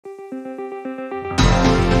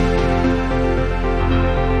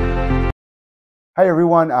Hi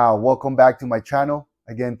everyone, welcome back to my channel.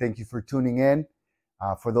 Again, thank you for tuning in.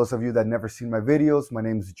 For those of you that never seen my videos, my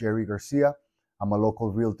name is Jiry Garcia. I'm a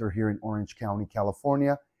local realtor here in Orange County,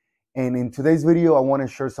 California. And in today's video, I want to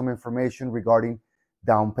share some information regarding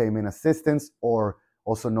down payment assistance, or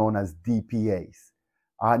also known as DPAs.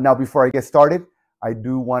 Now, before I get started, I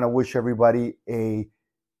do want to wish everybody a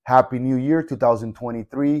happy new year,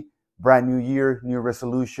 2023, brand new year, new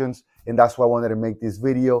resolutions. And that's why I wanted to make this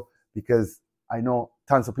video, because I know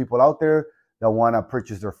tons of people out there that want to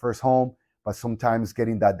purchase their first home, but sometimes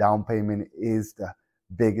getting that down payment is the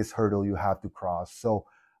biggest hurdle you have to cross. So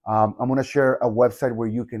I'm going to share a website where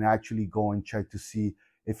you can actually go and check to see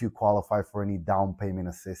if you qualify for any down payment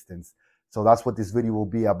assistance. So that's what this video will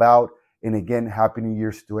be about. And again, happy New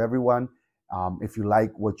Year's to everyone. If you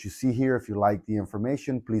like what you see here, if you like the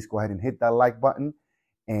information, please go ahead and hit that like button.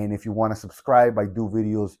 And if you want to subscribe, I do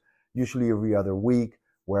videos usually every other week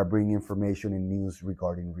where I bring information and news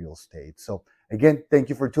regarding real estate. So again, thank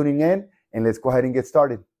you for tuning in, and let's go ahead and get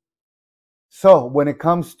started. So when it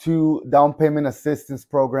comes to down payment assistance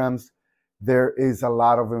programs, there is a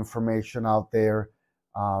lot of information out there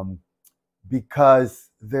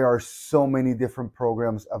because there are so many different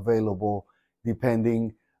programs available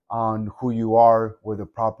depending on who you are, where the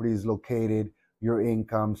property is located, your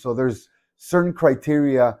income. So there's certain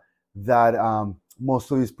criteria that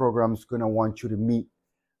most of these programs are going to want you to meet.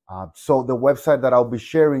 So the website that I'll be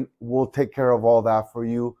sharing will take care of all that for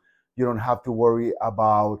you. You don't have to worry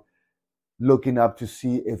about looking up to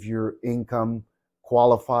see if your income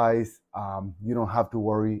qualifies. You don't have to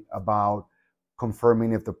worry about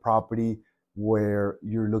confirming if the property where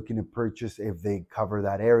you're looking to purchase, if they cover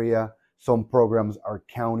that area. Some programs are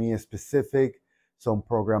county specific, some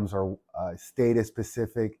programs are state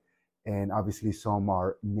specific, and obviously some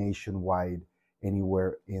are nationwide,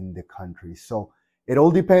 anywhere in the country. So it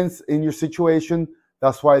all depends in your situation.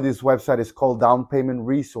 That's why this website is called Down Payment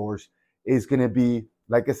Resource. Is going to be,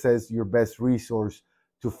 like it says, your best resource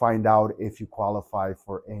to find out if you qualify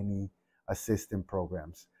for any assistance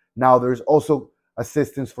programs. Now, there's also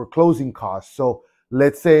assistance for closing costs. So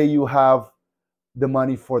let's say you have the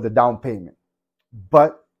money for the down payment,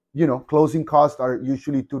 but closing costs are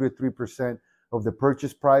usually 2 to 3% of the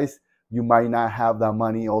purchase price. You might not have that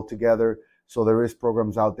money altogether. So there is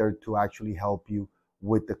programs out there to actually help you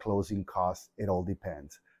with the closing costs. It all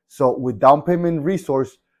depends. So with Down Payment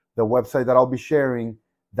Resource, the website that I'll be sharing,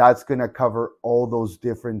 that's going to cover all those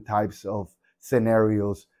different types of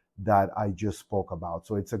scenarios that I just spoke about.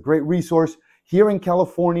 So it's a great resource. Here in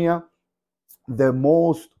California, the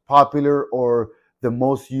most popular or the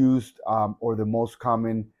most used or the most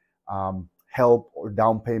common help or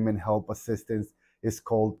down payment help assistance is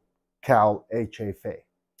called Cal HFA,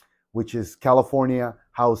 which is California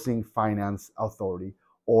Housing Finance Authority,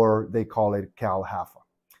 or they call it Cal HAFA.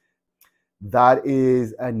 That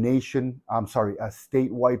is a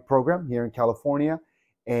statewide program here in California,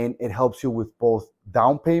 and it helps you with both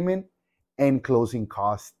down payment and closing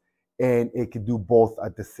costs, and it can do both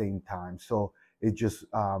at the same time. So it just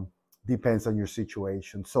depends on your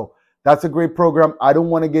situation. So that's a great program. I don't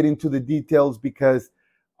want to get into the details because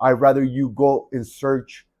I'd rather you go and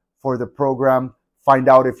search for the program, find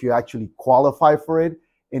out if you actually qualify for it.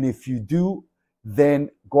 And if you do, then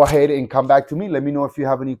go ahead and come back to me. Let me know if you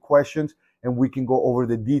have any questions and we can go over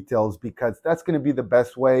the details, because that's going to be the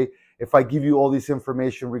best way. If I give you all this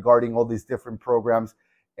information regarding all these different programs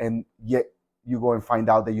and yet you go and find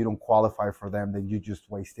out that you don't qualify for them, then you just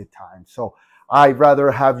wasted time. So I'd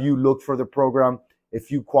rather have you look for the program. If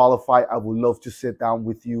you qualify, I would love to sit down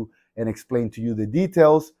with you and explain to you the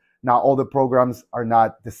details. Now, all the programs are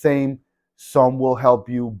not the same. Some will help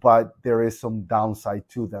you, but there is some downside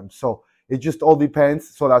to them. So it just all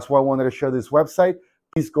depends. So that's why I wanted to share this website.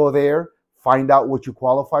 Please go there, find out what you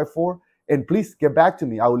qualify for, and please get back to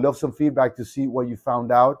me. I would love some feedback to see what you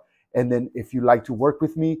found out. And then if you'd like to work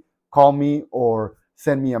with me, call me or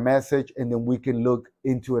send me a message, and then we can look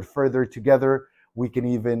into it further together. We can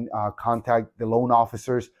even contact the loan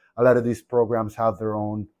officers. A lot of these programs have their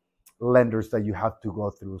own lenders that you have to go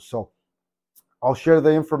through. So I'll share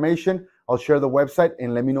the information. I'll share the website,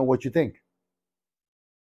 and let me know what you think.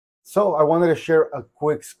 So I wanted to share a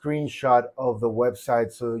quick screenshot of the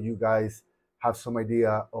website so you guys have some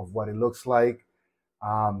idea of what it looks like.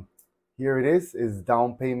 Here it is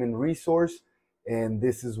Down Payment Resource, and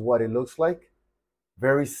this is what it looks like.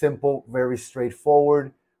 Very simple, very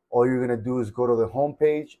straightforward. All you're going to do is go to the home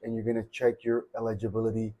page and you're going to check your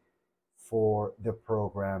eligibility for the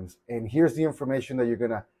programs. And here's the information that you're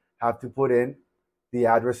going to have to put in: the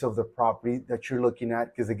address of the property that you're looking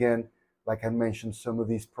at, because again, like I mentioned, some of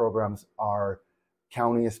these programs are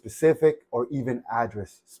county specific, or even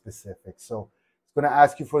address specific. So it's going to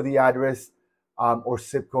ask you for the address or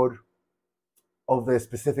zip code of the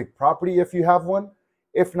specific property if you have one.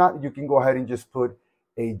 If not, you can go ahead and just put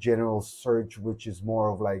a general search, which is more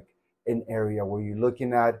of like an area where you're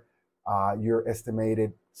looking at your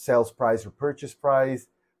estimated sales price or purchase price,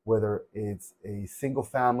 whether it's a single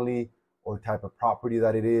family or type of property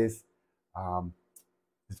that it is.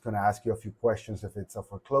 It's going to ask you a few questions if it's a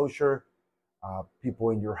foreclosure, people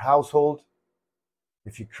in your household,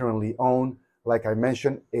 if you currently own. Like I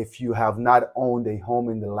mentioned, if you have not owned a home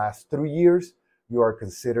in the last 3 years, you are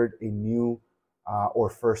considered a new or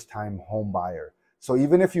first-time home buyer. So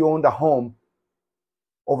even if you owned a home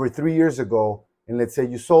over 3 years ago, and let's say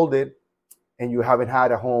you sold it and you haven't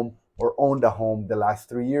had a home or owned a home the last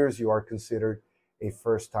 3 years, you are considered a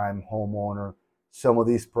first-time homeowner. Some of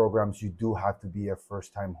these programs, you do have to be a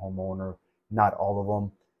first-time homeowner, not all of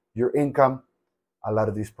them. Your income, a lot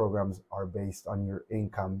of these programs are based on your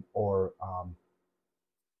income or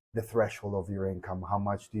the threshold of your income. How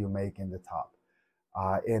much do you make in the top?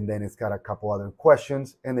 And then it's got a couple other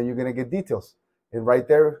questions, and then you're going to get details. And right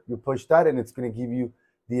there, you push that, and it's going to give you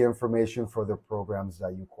the information for the programs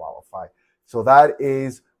that you qualify. So that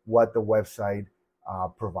is what the website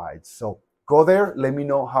provides. So go there, let me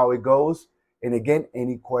know how it goes. And again,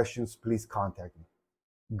 any questions, please contact me.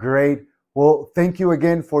 Great. Well, thank you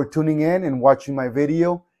again for tuning in and watching my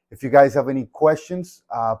video. If you guys have any questions,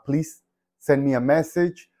 please send me a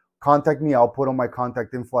message, contact me. I'll put on my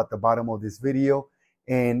contact info at the bottom of this video.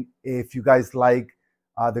 And if you guys like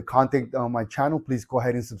the content on my channel, please go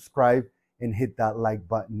ahead and subscribe and hit that like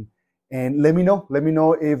button. And let me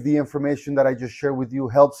know if the information that I just shared with you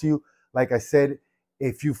helps you. Like I said,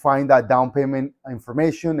 if you find that down payment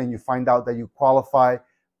information and you find out that you qualify,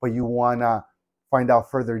 but you want to find out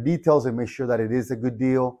further details and make sure that it is a good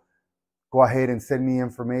deal, go ahead and send me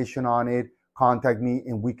information on it, contact me,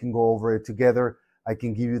 and we can go over it together. I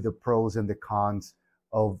can give you the pros and the cons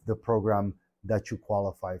of the program that you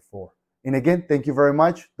qualify for. And again, thank you very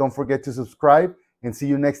much. Don't forget to subscribe, and see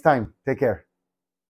you next time. Take care.